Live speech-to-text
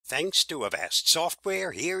Thanks to Avast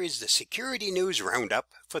Software, here is the Security News Roundup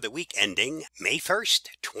for the week ending May 1st,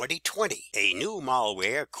 2020. A new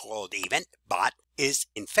malware called EventBot is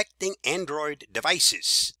infecting Android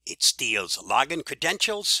devices. It steals login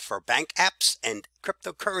credentials for bank apps and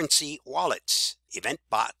cryptocurrency wallets.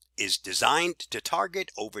 EventBot is designed to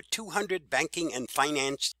target over 200 banking and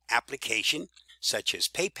finance applications such as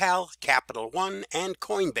PayPal, Capital One, and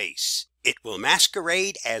Coinbase. It will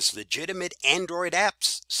masquerade as legitimate Android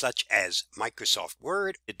apps such as Microsoft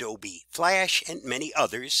Word, Adobe Flash, and many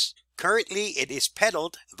others. Currently, it is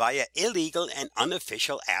peddled via illegal and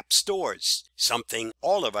unofficial app stores, something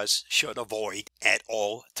all of us should avoid at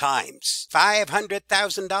all times.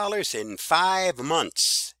 $500,000 in 5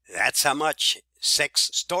 months. That's how much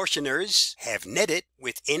sextortioners have netted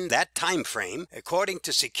within that time frame, according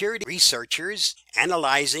to security researchers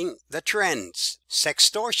analyzing the trends.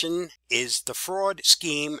 Sextortion is the fraud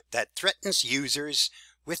scheme that threatens users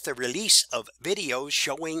with the release of videos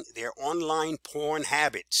showing their online porn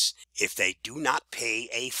habits if they do not pay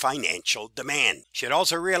a financial demand. Should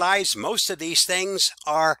also realize most of these things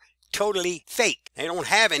are totally fake. They don't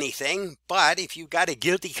have anything, but if you've got a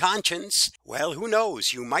guilty conscience, well, who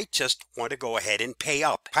knows? You might just want to go ahead and pay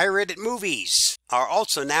up. Pirated movies are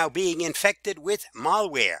also now being infected with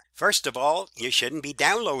malware. First of all, you shouldn't be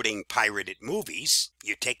downloading pirated movies.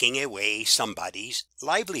 You're taking away somebody's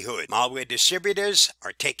livelihood. Malware distributors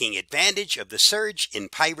are taking advantage of the surge in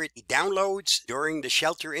pirate downloads during the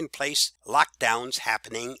shelter-in-place lockdowns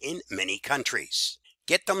happening in many countries.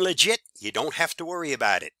 Get them legit, you don't have to worry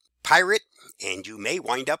about it. Pirate, and you may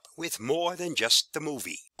wind up with more than just the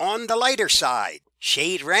movie. On the lighter side,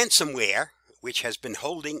 Shade Ransomware, which has been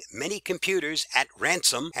holding many computers at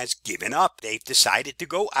ransom, has given up. They've decided to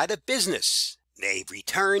go out of business. They've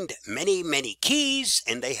returned many keys,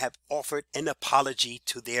 and they have offered an apology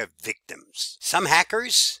to their victims. Some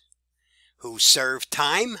hackers who serve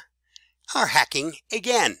time are hacking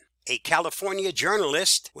again. A California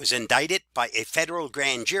journalist was indicted by a federal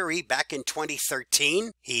grand jury back in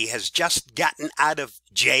 2013. He has just gotten out of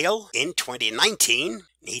jail in 2019.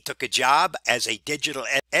 He took a job as a digital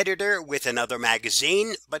editor with another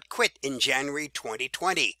magazine, but quit in January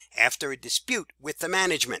 2020 after a dispute with the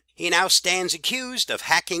management. He now stands accused of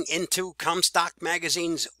hacking into Comstock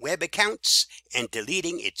magazine's web accounts and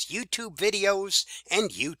deleting its YouTube videos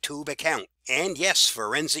and YouTube account. And yes,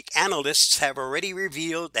 forensic analysts have already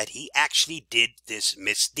revealed that he actually did this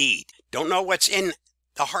misdeed. Don't know what's in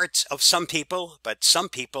the hearts of some people, but some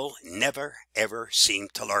people never ever seem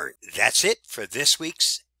to learn. That's it for this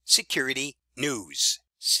week's Security News.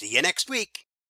 See you next week.